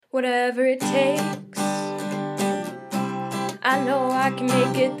whatever it takes. I know I can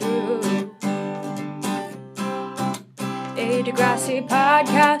make it through. A Degrassi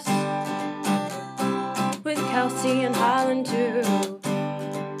podcast with Kelsey and Holland too.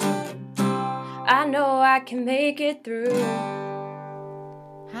 I know I can make it through.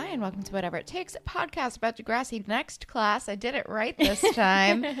 Hi, and welcome to Whatever It Takes, a podcast about Degrassi Next Class. I did it right this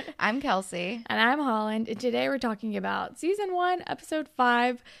time. I'm Kelsey. And I'm Holland. And today we're talking about Season 1, Episode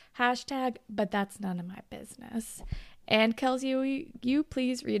 5, hashtag, but that's none of my business. And Kelsey, will you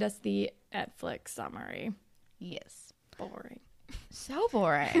please read us the Netflix summary? Yes. Boring. So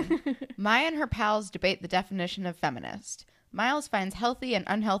boring. Maya and her pals debate the definition of feminist. Miles finds healthy and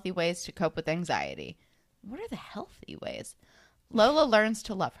unhealthy ways to cope with anxiety. What are the healthy ways? Lola learns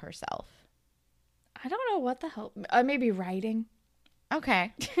to love herself. I don't know what the hell. Maybe writing.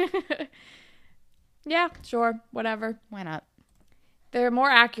 Okay. Yeah, sure. Whatever. Why not? They're more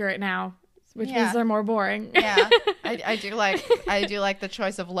accurate now, which means they're more boring. Yeah. I do like the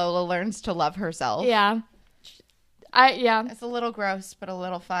choice of Lola learns to love herself. Yeah. It's a little gross, but a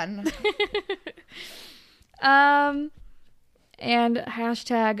little fun. And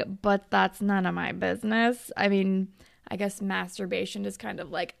hashtag, but that's none of my business. I mean, I guess masturbation is kind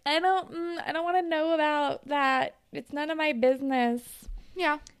of like, I don't want to know about that. It's none of my business.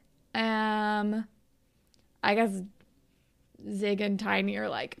 Yeah. I guess Zig and Tiny are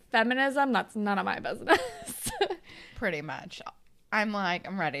like, feminism, that's none of my business. Pretty much. I'm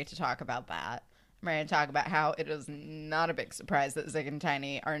ready to talk about that. I'm ready to talk about how it is not a big surprise that Zig and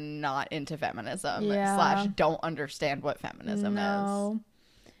Tiny are not into feminism / don't understand what feminism is.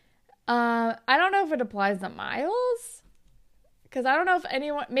 I don't know if it applies to Miles. Because I don't know if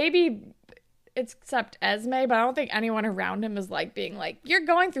anyone, maybe it's except Esme, but I don't think anyone around him is like being like, you're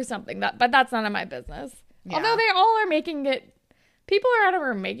going through something, but that's none of my business. Yeah. Although they all are making it, people around him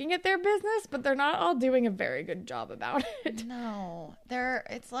are making it their business, but they're not all doing a very good job about it. No,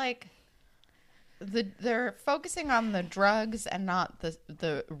 it's like they're focusing on the drugs and not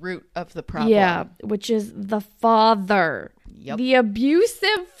the root of the problem. Yeah, which is the father. Yep. The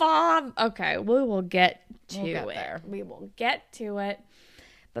abusive father. Okay, we will get to it. There. We will get to it.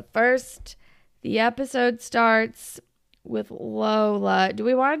 But first, the episode starts with Lola. Do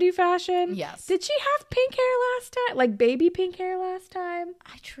we want to do fashion? Yes. Did she have pink hair last time? Like baby pink hair last time?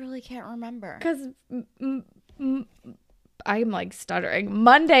 I truly can't remember. Because I'm like stuttering.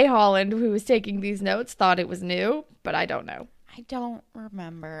 Monday Holland, who was taking these notes, thought it was new, but I don't know. I don't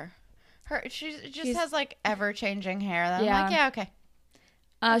remember. She just has like ever-changing hair. That Yeah. I'm like, yeah, okay.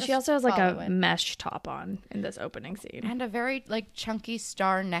 She also has like a mesh top on in this opening scene. And a very like chunky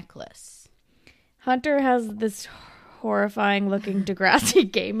star necklace. Hunter has this horrifying looking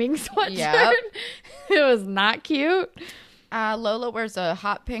Degrassi gaming sweatshirt. Yep. It was not cute. Lola wears a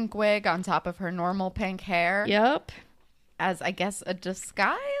hot pink wig on top of her normal pink hair. Yep. As, I guess, a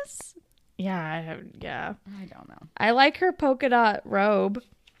disguise? Yeah. I don't know. I like her polka dot robe.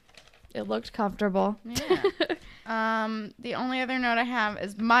 It looked comfortable. Yeah. The only other note I have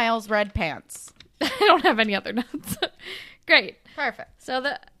is Miles' red pants. I don't have any other notes. Great. Perfect. So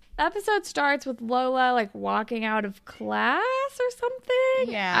the episode starts with Lola like walking out of class or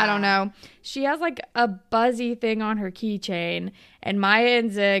something. Yeah. I don't know. She has like a buzzy thing on her keychain, and Maya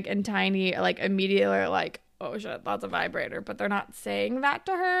and Zig and Tiny like immediately are like, oh shit, that's a vibrator. But they're not saying that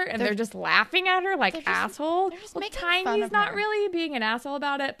to her, and they're just laughing at her like asshole. They're just well, making fun Tiny's of not her. really being an asshole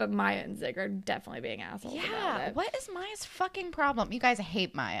about it, but Maya and Zig are definitely being assholes about Yeah. it. What is Maya's fucking problem? You guys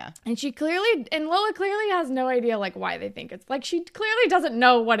hate Maya. And Lola clearly has no idea like why they think it's like, she clearly doesn't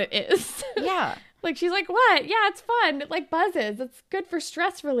know what it is. Yeah. Like, she's like, what? Yeah, it's fun. It, like, buzzes. It's good for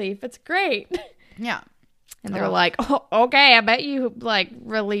stress relief. It's great. Yeah. And they're like, oh, okay, I bet you, like,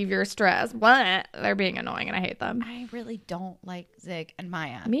 relieve your stress. What? They're being annoying, and I hate them. I really don't like Zig and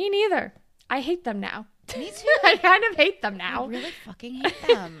Maya. Me neither. I hate them now. Me too. I kind of hate them now. I really fucking hate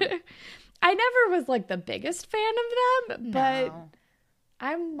them. I never was, like, the biggest fan of them, but No.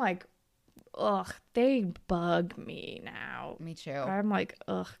 I'm like, ugh, they bug me now. Me too. I'm like,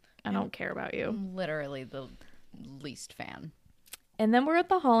 ugh, I don't care about you. I'm literally the least fan. And then we're at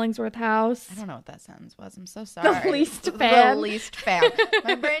the Hollingsworth house. I don't know what that sentence was. I'm so sorry. The least fan. The least fan.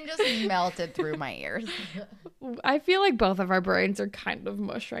 My brain just melted through my ears. I feel like both of our brains are kind of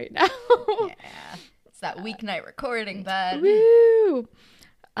mush right now. Yeah. It's that weeknight recording, bud. Woo!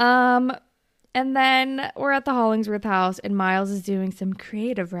 And then we're at the Hollingsworth house, and Miles is doing some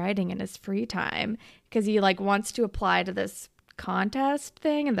creative writing in his free time because he like wants to apply to this contest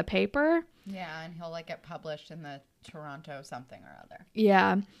thing in the paper. Yeah, and he'll like get published in the Toronto something or other.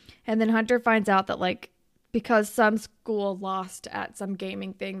 Yeah. And then Hunter finds out that like because some school lost at some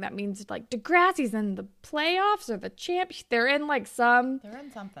gaming thing. That means like Degrassi's in the playoffs or the champ. They're in like They're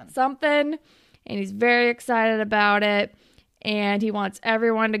in something. And he's very excited about it. And he wants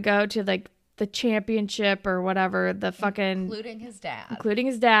everyone to go to like the championship or whatever, the fucking... Including his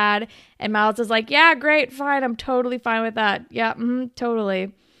dad. And Miles is like, yeah, great, fine. I'm totally fine with that. Yeah,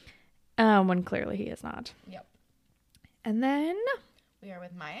 totally. When clearly he is not. Yep. And then... we are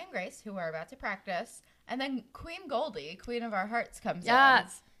with Maya and Grace, who are about to practice. And then Queen Goldie, Queen of Our Hearts, comes in.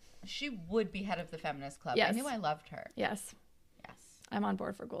 Yes. She would be head of the feminist club. Yes. I knew I loved her. Yes. I'm on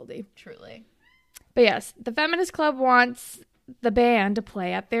board for Goldie. Truly. But yes, the feminist club wants the band to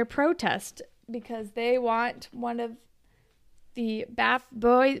play at their protest because they want one of the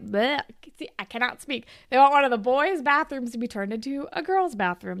see, I cannot speak. They want one of the boys' bathrooms to be turned into a girls'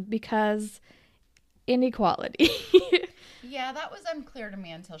 bathroom because inequality. Yeah, that was unclear to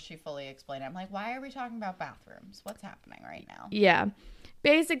me until she fully explained it. I'm like, why are we talking about bathrooms? What's happening right now? Yeah.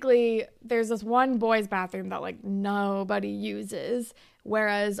 Basically, there's this one boys' bathroom that like nobody uses,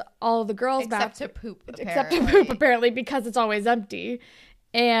 whereas all the girls' Except to poop, apparently, because it's always empty.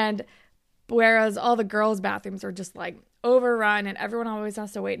 And whereas all the girls' bathrooms are just like overrun and everyone always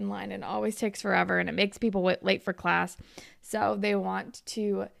has to wait in line and it always takes forever and it makes people late for class. So they want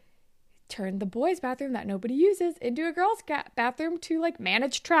to turn the boys' bathroom that nobody uses into a girls' bathroom to like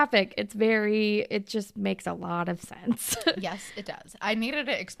manage traffic. It just makes a lot of sense. Yes, it does. I needed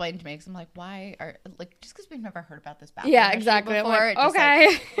it explained to me because I'm like, why are like just because we've never heard about this bathroom? Yeah, exactly. Before, like, just,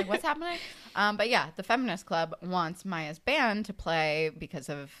 okay, like, what's happening? But yeah, the feminist club wants Maya's band to play because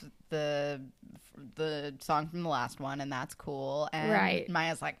of the song from the last one, and that's cool. And right.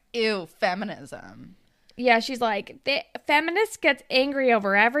 Maya's like, ew, feminism. Yeah, she's like, the feminist gets angry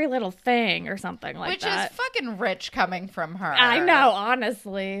over every little thing or something like Which that. is fucking rich coming from her. I know,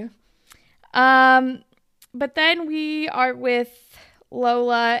 honestly. But then we are with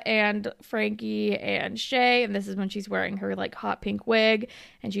Lola and Frankie and Shay, and this is when she's wearing her like hot pink wig,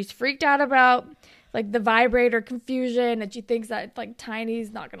 and she's freaked out about like the vibrator confusion, and she thinks that like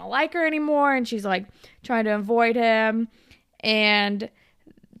Tiny's not gonna like her anymore, and she's like trying to avoid him. And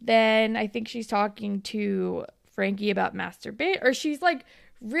then I think she's talking to Frankie about masturbation, or she's like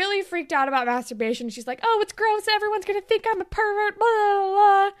really freaked out about masturbation. She's like, oh, it's gross. Everyone's going to think I'm a pervert, blah, blah,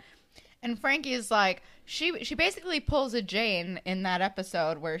 blah. And Frankie is like, she basically pulls a Jane in that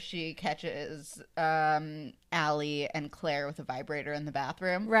episode where she catches Allie and Claire with a vibrator in the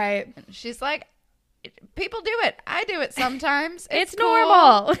bathroom. Right. And she's like, people do it. I do it sometimes. It's cool.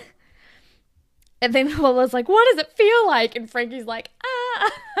 normal. And then Lola's like, what does it feel like? And Frankie's like,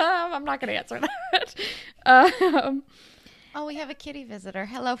 I'm not going to answer that. Oh, we have a kitty visitor.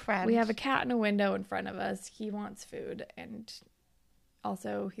 Hello, friend. We have a cat in a window in front of us. He wants food, and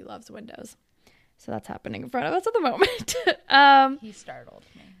also he loves windows. So that's happening in front of us at the moment. He startled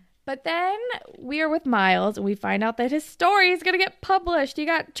me. But then we are with Miles, and we find out that his story is going to get published. He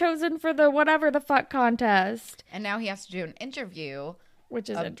got chosen for the whatever the fuck contest. And now he has to do an interview. Which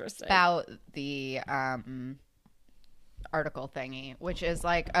is interesting. About the article thingy, which is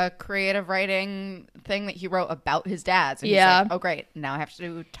like a creative writing thing that he wrote about his dad. So he's like, oh, great. Now I have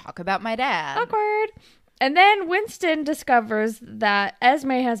to talk about my dad. Awkward. And then Winston discovers that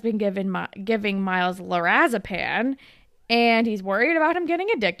Esme has been giving Miles lorazepam, and he's worried about him getting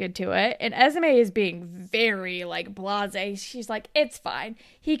addicted to it. And Esme is being very, like, blasé. She's like, it's fine.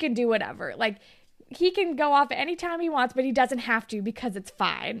 He can do whatever. Like, he can go off at any time he wants, but he doesn't have to because it's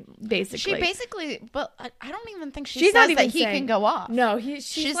fine, basically. She basically, but I don't even think she's says not even that he can go off. No,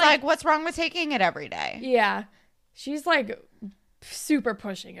 she's like, what's wrong with taking it every day? Yeah. She's like super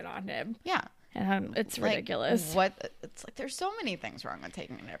pushing it on him. Yeah. And it's ridiculous. It's like there's so many things wrong with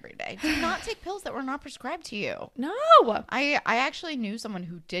taking it every day. Do not take pills that were not prescribed to you. No. I actually knew someone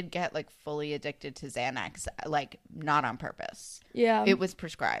who did get like fully addicted to Xanax, like not on purpose. Yeah. It was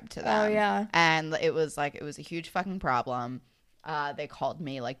prescribed to them. Oh yeah. And it was a huge fucking problem. They called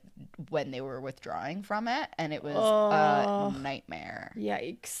me like when they were withdrawing from it, and it was a nightmare.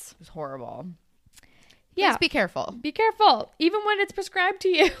 Yikes. It was horrible. Yeah. Please be careful. Be careful, even when it's prescribed to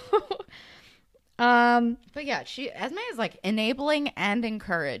you. But yeah, Esme is like enabling and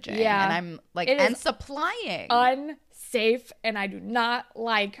encouraging. Yeah. And I'm like, and supplying. Unsafe, and I do not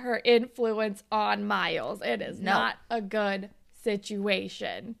like her influence on Miles. It is not a good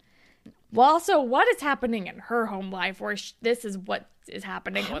situation. Well, also, what is happening in her home life where this is what is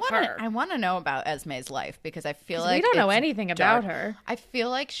happening with her? I want to know about Esme's life because I feel like we don't know anything about her. I feel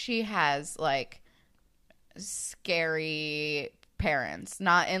like she has like scary parents,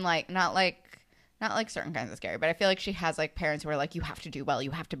 not like not like certain kinds of scary, but I feel like she has like parents who are like, you have to do well,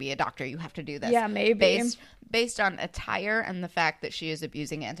 you have to be a doctor, you have to do this. Yeah, maybe. Based on attire and the fact that she is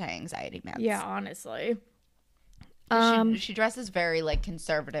abusing anti-anxiety meds. Yeah, honestly. She dresses very like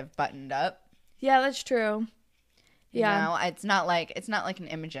conservative, buttoned up. Yeah, that's true. Yeah. You know, it's not like an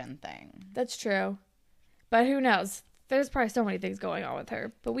Imogen thing. That's true. But who knows? There's probably so many things going on with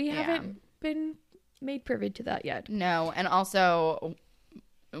her, but we haven't been made privy to that yet. No, and also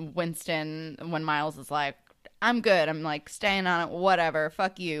Winston, when Miles is like, I'm good, I'm like staying on it, whatever,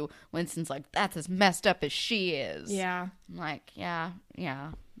 fuck you. Winston's like, that's as messed up as she is. Yeah. I'm like, yeah,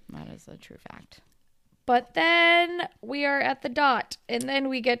 that is a true fact. But then we are at the dot, and then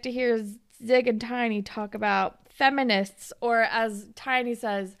we get to hear Zig and Tiny talk about feminists, or as Tiny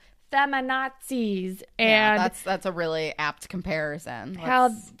says, feminazis, and that's a really apt comparison. How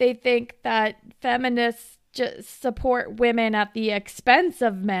they think that feminists just support women at the expense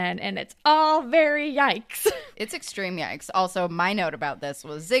of men, and it's all very yikes. It's extreme yikes. Also, my note about this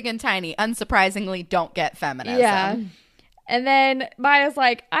was Zig and Tiny, unsurprisingly, don't get feminism. Yeah. And then Maya's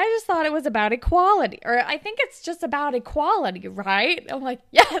like, I just thought it was about equality. Or I think it's just about equality, right? I'm like,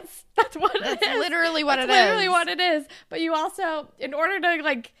 yes, that's what it is. That's literally what it is. Literally what it is. But you also, in order to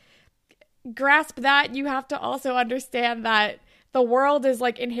like grasp that, you have to also understand that the world is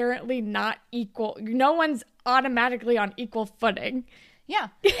like inherently not equal. No one's automatically on equal footing. Yeah,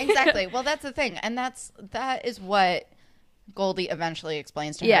 exactly. Well, that's the thing. And that is what Goldie eventually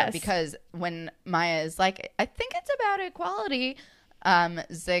explains to her, because when Maya is like, I think it's about equality,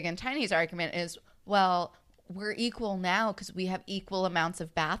 Zig and Tiny's argument is, well, we're equal now because we have equal amounts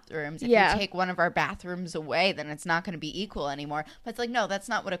of bathrooms. If you take one of our bathrooms away, then it's not going to be equal anymore. But it's like, no, that's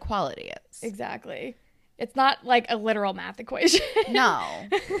not what equality is. Exactly. It's not like a literal math equation. No.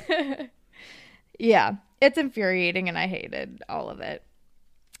 Yeah, it's infuriating, and I hated all of it.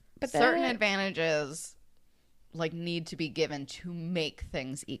 But certain advantages like need to be given to make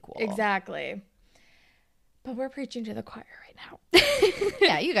things equal. Exactly. But we're preaching to the choir right now.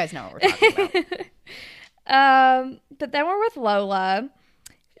 Yeah, you guys know what we're talking about. But then we're with Lola.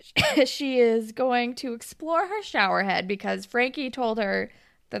 She is going to explore her shower head because Frankie told her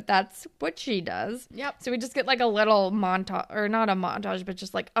that that's what she does. Yep. So we just get like a little montage, or not a montage, but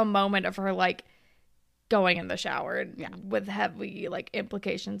just like a moment of her like going in the shower with heavy like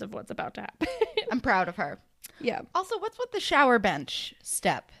implications of what's about to happen. I'm proud of her. Yeah. Also, what's with the shower bench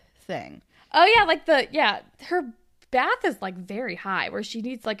step thing? Oh, yeah, her bath is like very high where she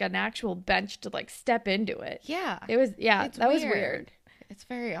needs like an actual bench to like step into it. Yeah. It was, that was weird. It's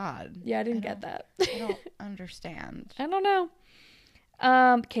very odd. Yeah, I didn't get that. I don't understand. I don't know.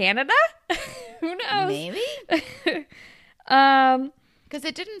 Canada? Who knows? Maybe? Because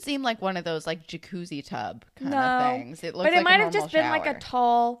it didn't seem like one of those like jacuzzi tub kind of things. It looked but it like might a have just shower. been like a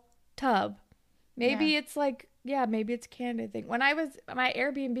tall tub. Maybe it's like, maybe it's Canada thing. When I was, my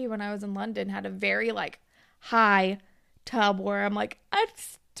Airbnb when I was in London had a very like high tub where I'm like, a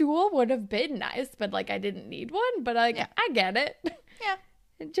stool would have been nice, but like I didn't need one. But like, I get it. Yeah.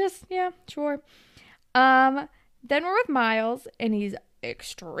 It just, sure. Then we're with Miles, and he's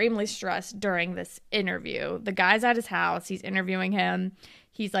extremely stressed during this interview. The guy's at his house. He's interviewing him.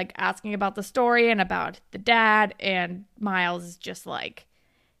 He's like asking about the story and about the dad, and Miles is just like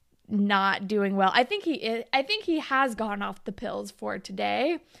not doing well. I think he has gone off the pills for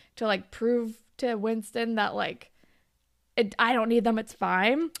today to like prove to Winston that like I don't need them, it's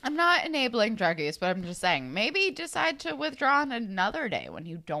fine. I'm not enabling drug use, but I'm just saying maybe decide to withdraw on another day when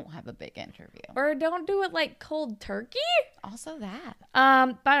you don't have a big interview. Or don't do it like cold turkey. Also that.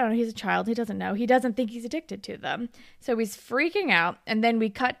 But I don't know, he's a child. He doesn't know. He doesn't think he's addicted to them. So he's freaking out, and then we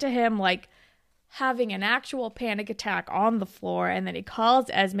cut to him like having an actual panic attack on the floor, and then he calls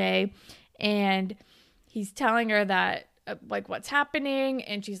Esme, and he's telling her that like what's happening,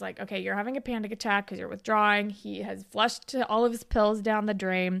 and she's like, okay, you're having a panic attack because you're withdrawing. He has flushed all of his pills down the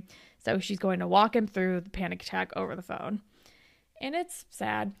drain, so she's going to walk him through the panic attack over the phone. And it's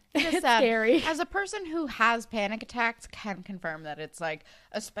sad. It's sad. Scary. As a person who has panic attacks, can confirm that it's like,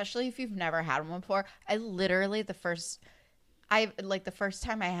 especially if you've never had one before, I literally the first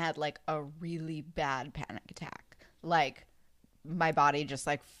time I had like a really bad panic attack, like my body just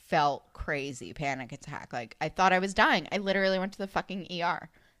like felt crazy panic attack. Like I thought I was dying. I literally went to the fucking ER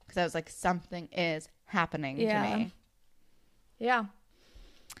because I was like, something is happening to me. Yeah.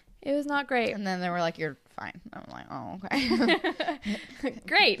 It was not great. And then they were like, you're fine. I'm like, oh, okay.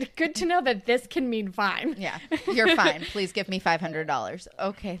 Great. Good to know that this can mean fine. Yeah. You're fine. Please give me $500.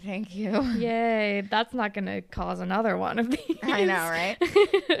 Okay. Thank you. Yay. That's not going to cause another one of these. I know, right?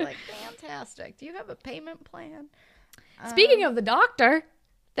 Like, fantastic. Do you have a payment plan? Speaking of the doctor,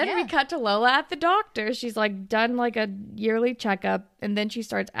 Then we cut to Lola at the doctor. She's like done like a yearly checkup, and then she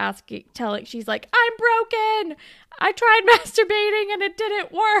starts she's like, I'm broken. I tried masturbating and it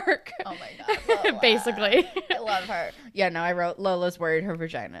didn't work. Oh my God. Lola. Basically. I love her. Yeah, no, I wrote Lola's worried her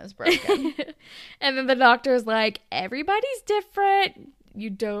vagina is broken. And then the doctor's like, everybody's different. You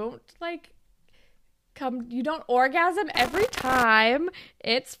don't you don't orgasm every time.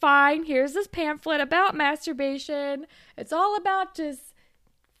 It's fine. Here's this pamphlet about masturbation. It's all about just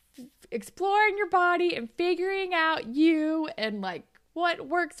exploring your body and figuring out you and like what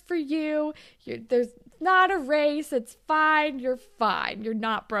works for you. There's not a race. It's fine. You're fine. You're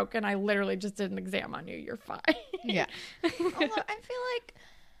not broken. I literally just did an exam on you. You're fine. Yeah. Although I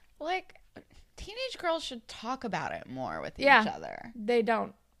feel like teenage girls should talk about it more with each other. They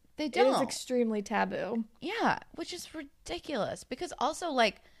don't. They don't. It is extremely taboo. Yeah, which is ridiculous because also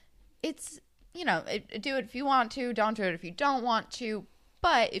like it's, do it if you want to, don't do it if you don't want to.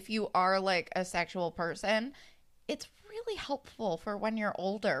 But if you are like a sexual person, it's really helpful for when you're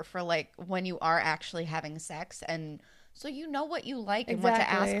older, for like when you are actually having sex. And so you know what you like and what to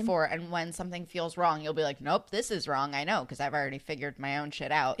ask for. And when something feels wrong, you'll be like, nope, this is wrong. I know because I've already figured my own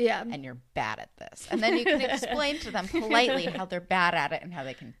shit out. Yeah. And you're bad at this. And then you can explain to them politely how they're bad at it and how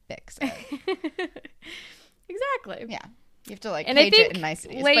they can fix it. Exactly. Yeah. You have to like and cage I think it in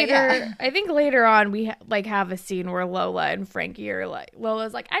niceties. I think later on we have a scene where Lola and Frankie are like,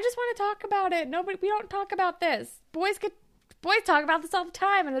 Lola's like, I just want to talk about it. We don't talk about this. Boys talk about this all the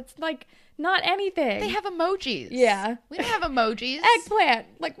time, and it's like not anything. They have emojis. Yeah. We don't have emojis. Eggplant,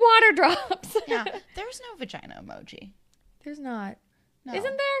 like water drops. Yeah. There's no vagina emoji. There's not. No.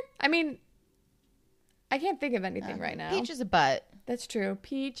 Isn't there? I mean, I can't think of anything right now. Peach is a butt. That's true.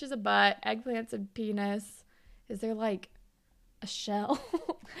 Peach is a butt. Eggplant's a penis. Is there like a shell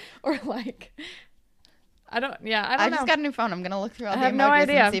or like I don't know. I just got a new phone. I'm gonna look through all the have emojis no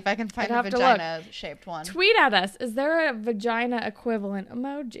idea. and see if I can find a vagina shaped one. Tweet at us. Is there a vagina equivalent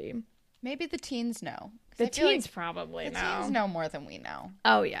emoji? Maybe the teens know. The teens probably know. The teens know more than we know.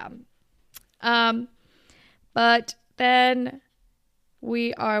 Oh yeah. But then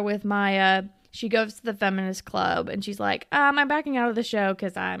we are with Maya. She goes to the feminist club and she's like, I'm backing out of the show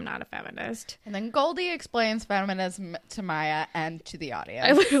because I'm not a feminist. And then Goldie explains feminism to Maya and to the audience.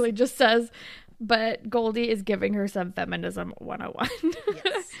 I literally just says, but Goldie is giving her some feminism 101.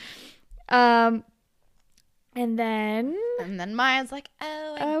 Yes. And then Maya's like,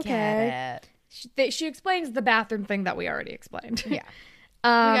 oh, I get it. She explains the bathroom thing that we already explained. Yeah. We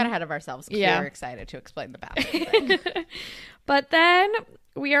got ahead of ourselves because we were excited to explain the bathroom thing. But then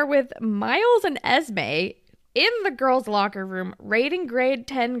we are with Miles and Esme in the girls' locker room raiding grade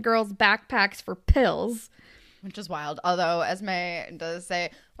 10 girls' backpacks for pills. Which is wild. Although Esme does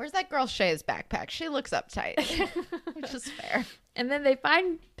say, where's that girl Shay's backpack? She looks uptight. Which is fair. And then they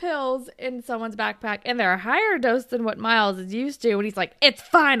find pills in someone's backpack, and they're a higher dose than what Miles is used to. And he's like, it's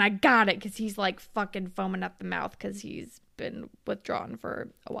fine, I got it. Because he's like fucking foaming at the mouth because he's been withdrawn for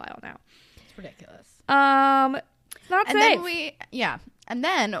a while now. It's ridiculous. Not safe. And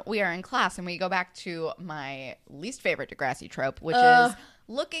then we are in class and we go back to my least favorite Degrassi trope, which is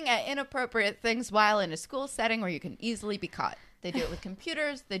looking at inappropriate things while in a school setting where you can easily be caught. They do it with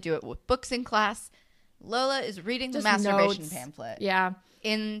computers. They do it with books in class. Lola is reading the masturbation pamphlet. Yeah.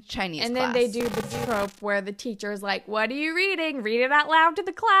 In Chinese class. And then they do the trope where the teacher's like, what are you reading? Read it out loud to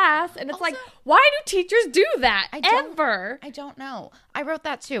the class. And it's also, like, why do teachers do that? I don't know. I wrote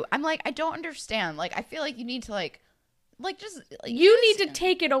that too. I'm like, I don't understand. Like, I feel like you need to you need to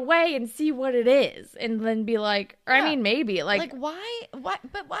take it away and see what it is and then be like, or I mean, maybe like why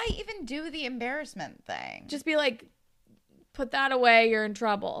even do the embarrassment thing? Just be like, put that away. You're in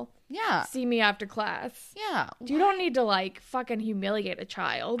trouble. Yeah. See me after class. Yeah. You don't need to like fucking humiliate a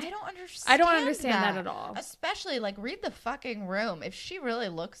child. I don't understand that at all. Especially like read the fucking room. If she really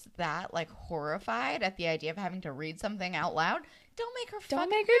looks that like horrified at the idea of having to read something out loud, don't make her do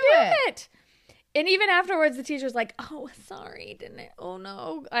it. And even afterwards, the teacher's like, oh, sorry, didn't it? Oh,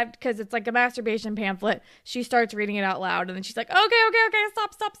 no. Because it's like a masturbation pamphlet. She starts reading it out loud. And then she's like, okay,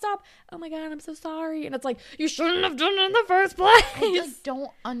 stop. Oh, my God, I'm so sorry. And it's like, you shouldn't have done it in the first place. I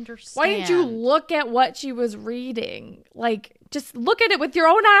don't understand. Why didn't you look at what she was reading? Like, just look at it with your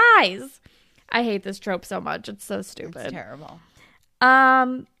own eyes. I hate this trope so much. It's so stupid. It's terrible.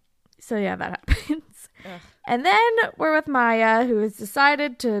 So, yeah, that happens. Ugh. And then we're with Maya, who has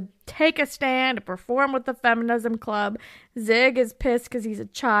decided to take a stand to perform with the feminism club. Zig is pissed because he's a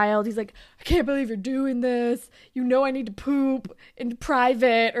child. He's like, I can't believe you're doing this. You know I need to poop in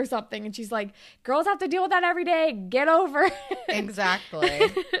private or something. And she's like, girls have to deal with that every day. Get over it.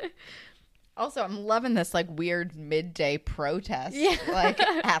 Exactly. Also, I'm loving this like weird midday protest like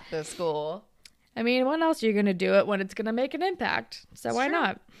at the school. I mean, when else are you going to do it when it's going to make an impact? So why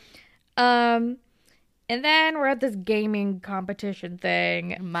not? And then we're at this gaming competition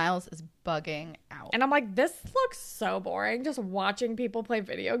thing. Miles is bugging out. And I'm like, this looks so boring. Just watching people play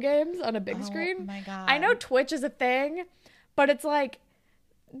video games on a big screen. Oh my God. I know Twitch is a thing, but it's like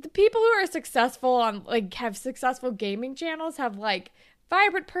the people who are successful on like have successful gaming channels have like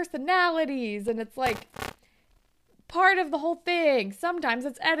vibrant personalities, and it's like part of the whole thing. Sometimes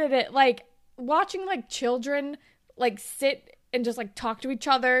it's edited. Like watching like children like sit and just like talk to each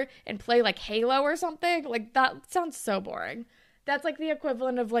other and play like Halo or something, like that sounds so boring. That's like the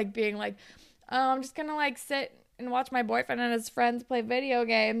equivalent of like being like, oh, I'm just gonna like sit and watch my boyfriend and his friends play video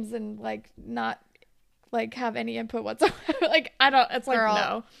games and like not like have any input whatsoever. Like I don't, it's like, Girl,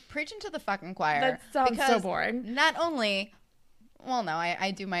 no, preaching to the fucking choir. that sounds so because boring. Not only, well, no,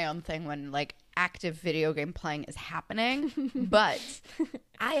 I do my own thing when like active video game playing is happening, but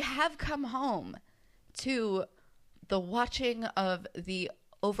I have come home to the watching of the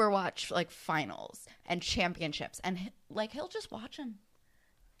Overwatch like finals and championships, and like he'll just watch them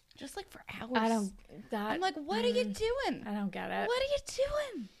just like for hours. I'm like, what are you doing? I don't get it. What are you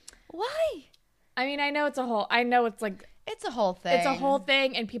doing? Why? I mean, I know it's a whole thing. It's a whole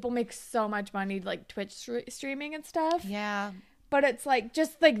thing, and people make so much money like Twitch streaming and stuff. Yeah. But it's like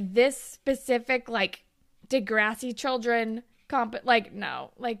just like this specific like Degrassi children like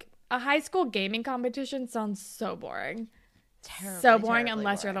no, like a high school gaming competition sounds so boring. So boring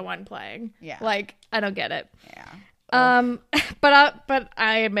unless you're the one playing. Yeah. Like I don't get it. Yeah. But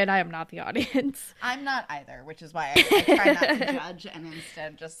I admit I am not the audience. I'm not either, which is why I try not to judge and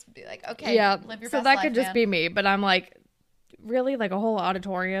instead just be like, okay, Yeah. live your So best that life, could just man. be me, but I'm like, really, like a whole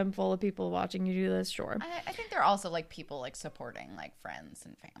auditorium full of people watching you do this? Sure. I think they're also like people like supporting like friends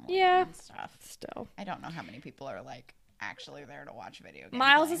and family Yeah. and stuff. Still. I don't know how many people are like actually there to watch video games.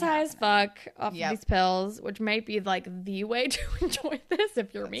 Miles playing is high as happening. fuck off Yep. of these pills, which might be like the way to enjoy this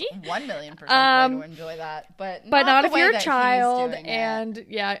if you're me. 1,000,000% way to enjoy that, but Not the if way you're a that he's child doing it. and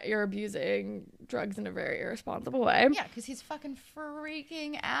you're abusing drugs in a very irresponsible way. Yeah, because he's fucking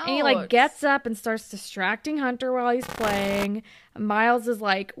freaking out. And he like gets up and starts distracting Hunter while he's playing. Miles is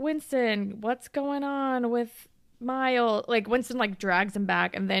like, Winston, what's going on with Miles? Like Winston like drags him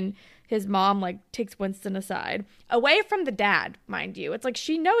back, and then his mom like takes Winston aside, away from the dad, mind you. It's like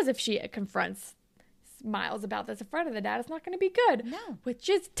she knows if she confronts Miles about this in front of the dad, it's not going to be good. No. Which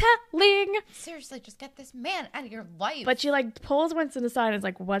is telling. Seriously, just get this man out of your life. But she like pulls Winston aside and is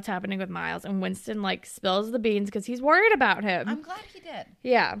like, what's happening with Miles? And Winston like spills the beans because he's worried about him. I'm glad he did.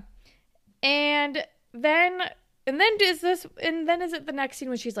 Yeah. And then is it the next scene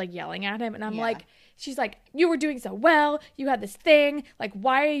when she's like yelling at him, and I'm Yeah. like, she's like, you were doing so well, you had this thing, like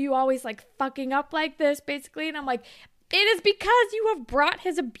why are you always like fucking up like this, basically? And I'm like, it is because you have brought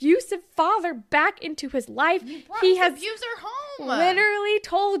his abusive father back into his life. He has abuser home. Literally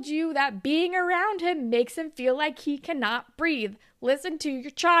told you that being around him makes him feel like he cannot breathe. Listen to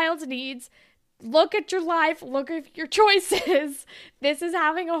your child's needs. Look at your life. Look at your choices. This is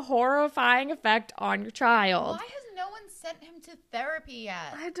having a horrifying effect on your child. Why has no one sent him to therapy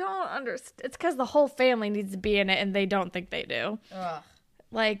yet? I don't understand. It's because the whole family needs to be in it, and they don't think they do. Ugh.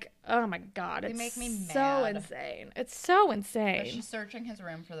 Like, oh my God. It's make me so mad. insane. It's so But insane. she's searching his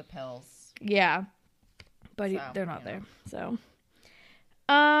room for the pills. Yeah. But So, they're not you there. know. So,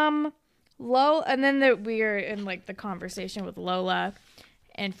 and then we're in like the conversation with Lola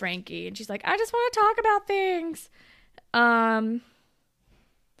and Frankie, and she's like, I just want to talk about things.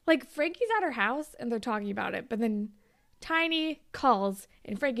 Like Frankie's at her house and they're talking about it, but then Tiny calls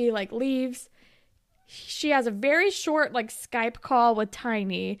and Frankie like leaves. She has a very short like Skype call with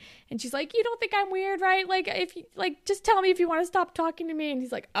Tiny, and she's like, you don't think I'm weird, right? Like, if you like, just tell me if you want to stop talking to me. And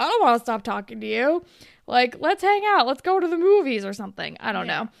he's like, I don't want to stop talking to you. Like, let's hang out. Let's go to the movies or something. I don't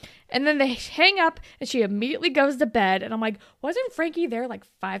know. And then they hang up and she immediately goes to bed. And I'm like, wasn't Frankie there like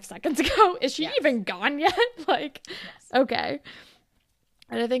 5 seconds ago? Is she even gone yet? Like, okay.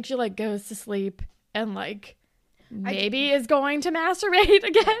 And I think she like goes to sleep and like maybe is going to masturbate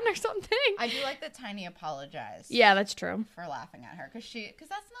again or something. I do like that Tiny apologized. Yeah, that's true. For laughing at her, because that's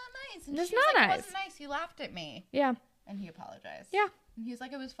not nice. And That's she was not like, nice. It wasn't nice. You laughed at me. Yeah. And he apologized. Yeah. And he was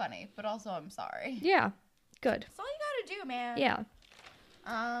like, it was funny, but also I'm sorry. Yeah. Good. That's all you gotta do, man. Yeah.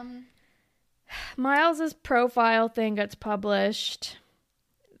 Um. Miles's profile thing gets published.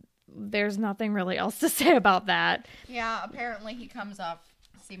 There's nothing really else to say about that. Yeah. Apparently, he comes off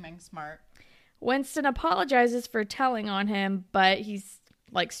seeming smart. Winston apologizes for telling on him, but he's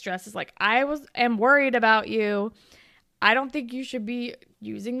like stresses like, I am worried about you. I don't think you should be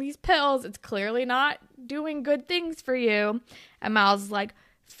using these pills. It's clearly not doing good things for you. And Miles is like,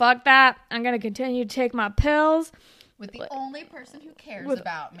 fuck that. I'm going to continue to take my pills. With the only person who cares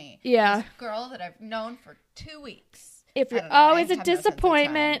about me. Yeah. This girl that I've known for 2 weeks. If you're always a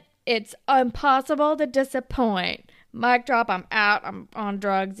disappointment, it's impossible to disappoint. Mic drop, I'm out. I'm on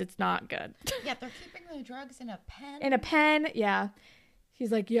drugs. It's not good. Yeah, they're keeping the drugs in a pen. In a pen, yeah.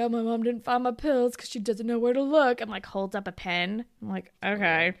 He's like, yeah, my mom didn't find my pills because she doesn't know where to look. And like holds up a pen. I'm like,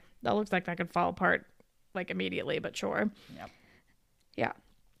 okay, that looks like that could fall apart like immediately, but sure. Yep. Yeah.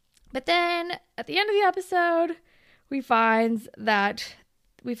 But then at the end of the episode, we find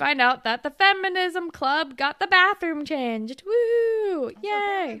out that the feminism club got the bathroom changed. Woo! Also,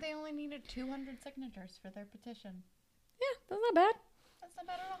 Yay! they only needed 200 signatures for their petition. Yeah, that's not bad. That's not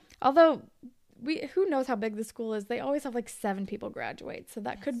bad at all. Although, who knows how big the school is? They always have like 7 people graduate, so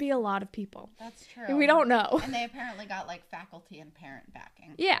that could be a lot of people. That's true. We don't know. And they apparently got like faculty and parent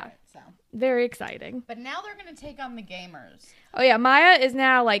backing. Yeah. It, so. Very exciting. But now they're going to take on the gamers. Oh yeah, Maya is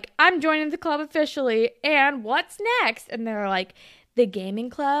now like, I'm joining the club officially, and what's next? And they're like, the gaming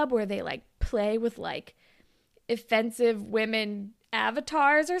club where they like play with like offensive women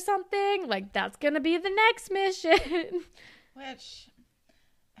avatars or something. Like that's gonna be the next mission. Which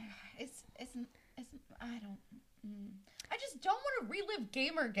isn't I just don't want to relive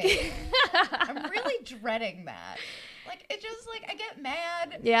Gamergate. I'm really dreading that. Like it just like I get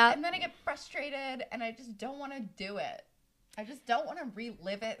mad, yeah, and then I get frustrated, and I just don't want to do it. I just don't want to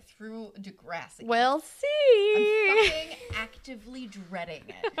relive it through Degrassi. We'll see. I'm fucking actively dreading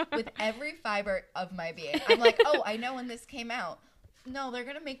it with every fiber of my being. I'm like, oh, I know when this came out. No, they're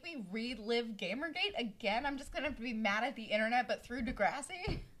going to make me relive Gamergate again? I'm just going to be mad at the internet, but through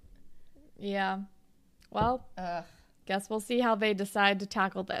Degrassi? Yeah. Well, guess we'll see how they decide to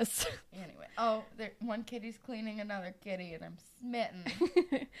tackle this. Anyway. One kitty's cleaning another kitty, and I'm smitten.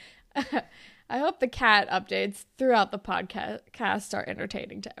 I hope the cat updates throughout the podcast are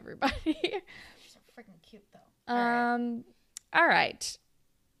entertaining to everybody. She's so freaking cute, though. All right.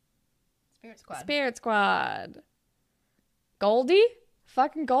 Spirit Squad. Goldie?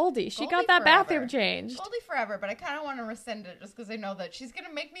 Fucking Goldie. She got that forever. bathroom changed. Goldie forever, but I kind of want to rescind it just because I know that she's going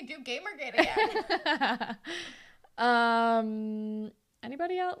to make me do Gamergate again.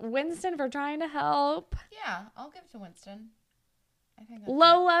 Anybody else? Winston for trying to help. Yeah, I'll give to Winston. I think that's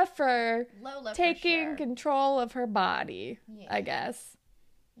Lola for taking for sure. control of her body, yeah. I guess.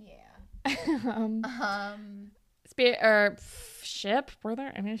 Yeah. Ship? Were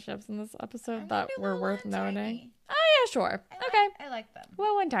there any ships in this episode that were Lola worth and noting? Tiny. Oh, yeah, sure. Okay. I like them.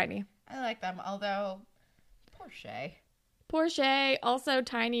 Lola and Tiny. I like them, although poor Shay. Poor Shay. Also,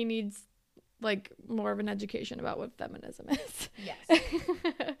 Tiny needs like more of an education about what feminism is. Yes. Yes.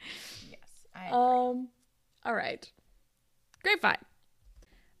 I agree. All right. Grapevine.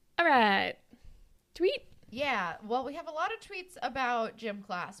 All right. Tweet. Yeah. Well, we have a lot of tweets about gym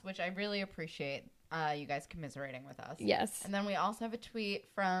class, which I really appreciate you guys commiserating with us. Yes. And then we also have a tweet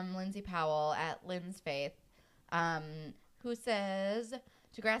from Lindsay Powell at Lynn's Faith, who says,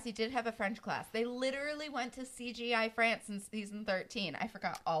 Degrassi did have a French class. They literally went to CGI France in season 13. I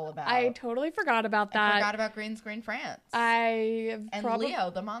forgot all about it. I totally forgot about that. I forgot about Green Screen France. And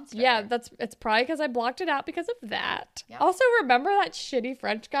Leo, the monster. Yeah, it's probably because I blocked it out because of that. Yep. Also, remember that shitty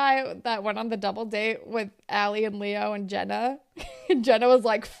French guy that went on the double date with Allie and Leo and Jenna? And Jenna was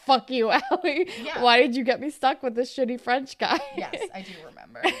like, fuck you, Allie. Yeah. Why did you get me stuck with this shitty French guy? Yes, I do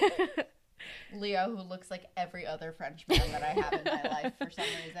remember. Leo, who looks like every other Frenchman that I have in my life for some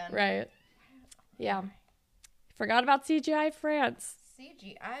reason. Right. Yeah. Forgot about CGI France.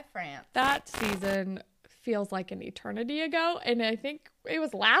 CGI France. That season feels like an eternity ago. And I think it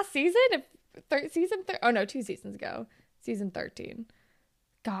was last season. 2 seasons ago. Season 13.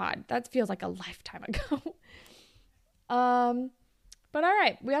 God, that feels like a lifetime ago. But all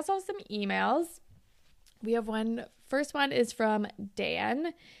right. We also have some emails. We have first one is from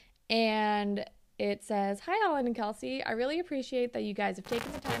Dan. And it says, hi, Holland and Kelsey. I really appreciate that you guys have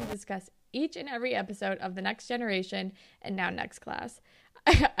taken the time to discuss each and every episode of The Next Generation and now Next Class.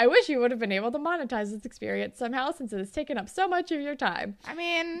 I wish you would have been able to monetize this experience somehow since it has taken up so much of your time. I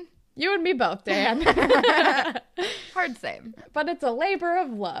mean, you and me both, Dan. Hard same. But it's a labor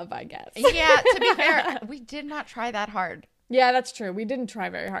of love, I guess. Yeah, to be fair, we did not try that hard. Yeah, that's true. We didn't try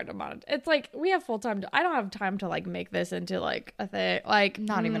very hard to monetize. It's like we have full time. I don't have time to like make this into like a thing. Like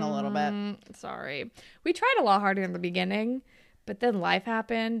not even a little bit. Sorry, we tried a lot harder in the beginning, but then life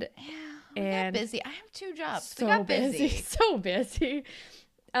happened. Yeah, we got busy. I have 2 jobs. So we got busy. So busy.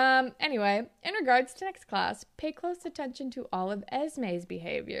 Anyway, in regards to Next Class, pay close attention to all of Esme's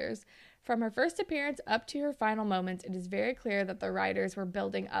behaviors. From her first appearance up to her final moments, it is very clear that the writers were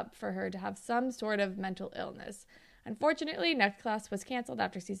building up for her to have some sort of mental illness. Unfortunately, Next Class was canceled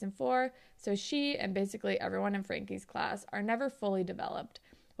after season 4, so she and basically everyone in Frankie's class are never fully developed.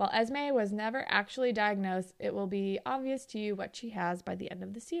 While Esme was never actually diagnosed, it will be obvious to you what she has by the end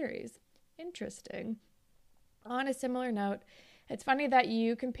of the series. Interesting. On a similar note, it's funny that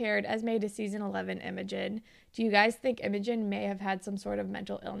you compared Esme to season 11 Imogen. Do you guys think Imogen may have had some sort of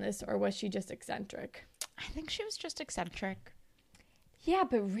mental illness, or was she just eccentric? I think she was just eccentric. Yeah,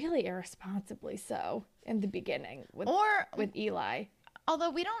 but really irresponsibly so in the beginning with Eli. Although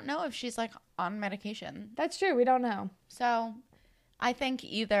we don't know if she's like on medication. That's true. We don't know. So I think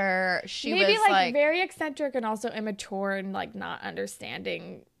either she maybe was like very eccentric and also immature and like not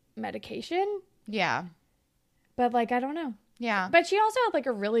understanding medication. Yeah. But like, I don't know. Yeah. But she also had like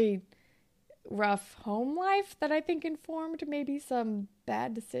a really rough home life that I think informed maybe some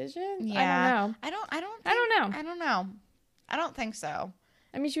bad decisions. Yeah. I don't know. I don't know. I don't think so.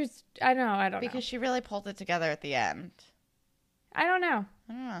 I mean, she was, I don't know. Because she really pulled it together at the end. I don't know.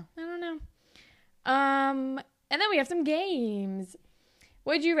 And then we have some games.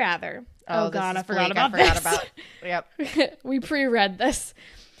 Would you rather? Oh God, I forgot about this. Yep. We pre-read this.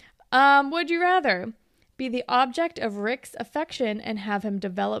 Would you rather be the object of Rick's affection and have him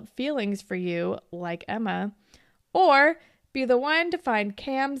develop feelings for you, like Emma, or be the one to find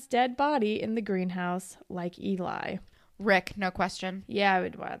Cam's dead body in the greenhouse, like Eli? Rick, no question. Yeah, I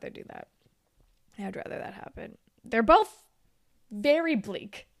would rather do that. I'd rather that happen. They're both very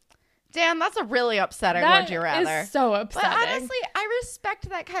bleak. Dan, that's a really upsetting would you rather. That is so upsetting. But honestly, I respect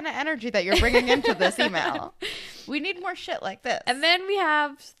that kind of energy that you're bringing into this email. We need more shit like this. And then we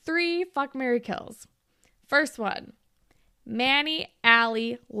have 3 fuck, marry, kills. First one, Manny,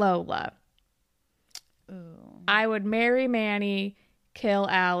 Allie, Lola. Ooh. I would marry Manny, kill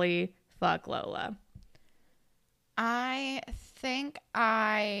Allie, fuck Lola. I think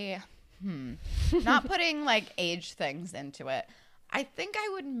not putting like age things into it. I think I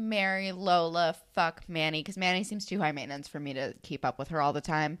would marry Lola, fuck Manny, because Manny seems too high maintenance for me to keep up with her all the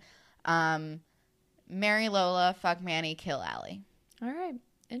time. Marry Lola, fuck Manny, kill Allie. All right.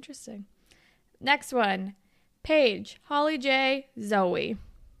 Interesting. Next one. Paige, Holly J, Zoe.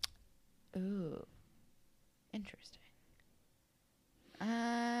 Ooh. Interesting.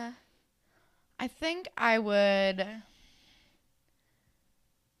 I think I would...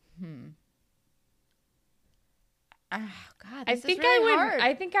 Oh, God, this is really hard.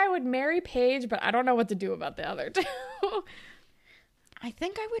 I think I would marry Paige, but I don't know what to do about the other 2. I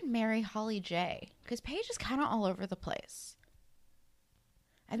think I would marry Holly J, because Paige is kind of all over the place.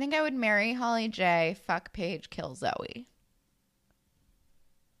 I think I would marry Holly J, fuck Paige, kill Zoe.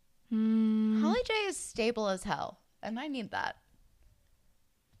 Holly J is stable as hell, and I need that.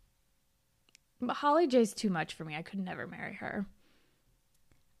 But Holly J's too much for me. I could never marry her.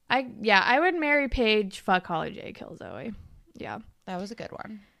 I would marry Paige, fuck Holly J, kill Zoe. Yeah. That was a good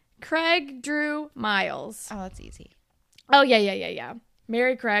one. Craig, Drew, Miles. Oh, that's easy. Oh, yeah.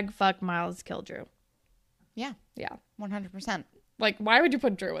 Marry Craig, fuck Miles, kill Drew. Yeah. Yeah. 100%. Like, why would you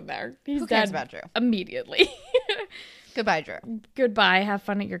put Drew in there? He's Who cares dead about Drew? Immediately. Goodbye, Drew. Goodbye. Have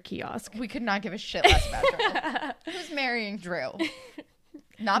fun at your kiosk. We could not give a shit less about Drew. Who's marrying Drew?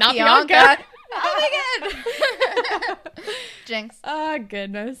 Not Bianca. Oh my God. Jinx. Oh,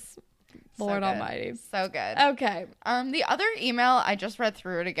 goodness. Lord Almighty. So good. Okay. The other email, I just read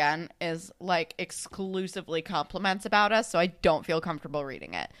through it again, is like exclusively compliments about us, so I don't feel comfortable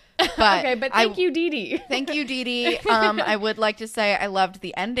reading it. But okay, but thank you, Dee Dee. Thank you, Dee Dee. I would like to say I loved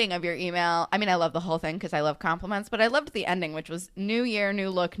the ending of your email. I mean, I love the whole thing because I love compliments, but I loved the ending, which was new year, new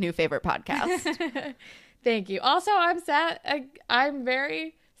look, new favorite podcast. Thank you. Also, I'm sad. I'm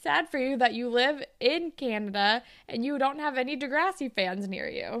very sad for you that you live in Canada and you don't have any Degrassi fans near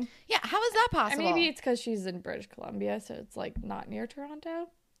you. Yeah, how is that possible? And maybe it's because she's in British Columbia, so it's like not near Toronto,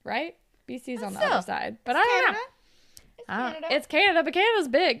 right? BC's on the other side, but I don't know. It's Canada, but Canada's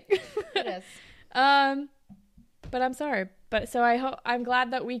big. It is. But I'm sorry. But so I'm glad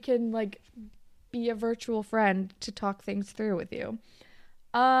that we can like be a virtual friend to talk things through with you.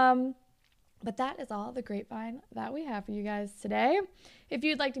 But that is all the Grapevine that we have for you guys today. If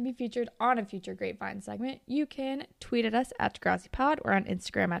you'd like to be featured on a future Grapevine segment, you can tweet at us at DegrassiPod or on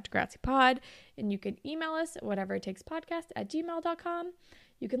Instagram at DegrassiPod. And you can email us at whatevertakes.podcast@gmail.com.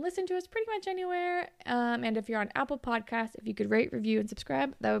 You can listen to us pretty much anywhere. And if you're on Apple Podcasts, if you could rate, review, and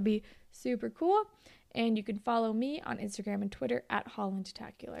subscribe, that would be super cool. And you can follow me on Instagram and Twitter at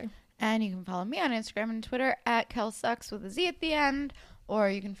HollandTacular. And you can follow me on Instagram and Twitter at KelSucks with a Z at the end. Or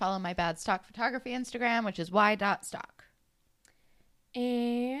you can follow my bad stock photography Instagram, which is y.stock.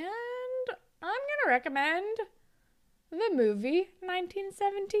 And to recommend the movie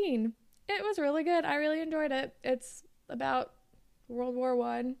 1917. It was really good. I really enjoyed it. It's about World War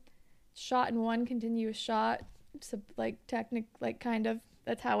One, shot in one continuous shot. So kind of,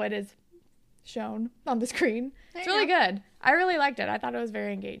 that's how it is shown on the screen. It's really good. I really liked it. I thought it was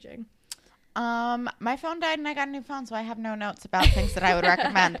very engaging. My phone died and I got a new phone, so I have no notes about things that I would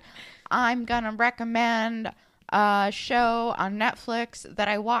recommend. I'm gonna recommend a show on Netflix that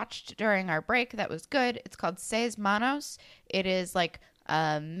I watched during our break that was good. It's called Seis Manos. It is like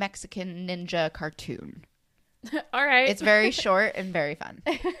a Mexican ninja cartoon. All right. It's very short and very fun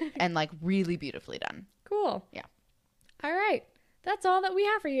and like really beautifully done. Cool. Yeah. All right. That's all that we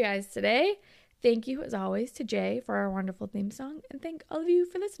have for you guys today. Thank you, as always, to Jay for our wonderful theme song. And thank all of you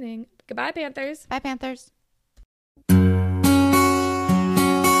for listening. Goodbye, Panthers. Bye, Panthers.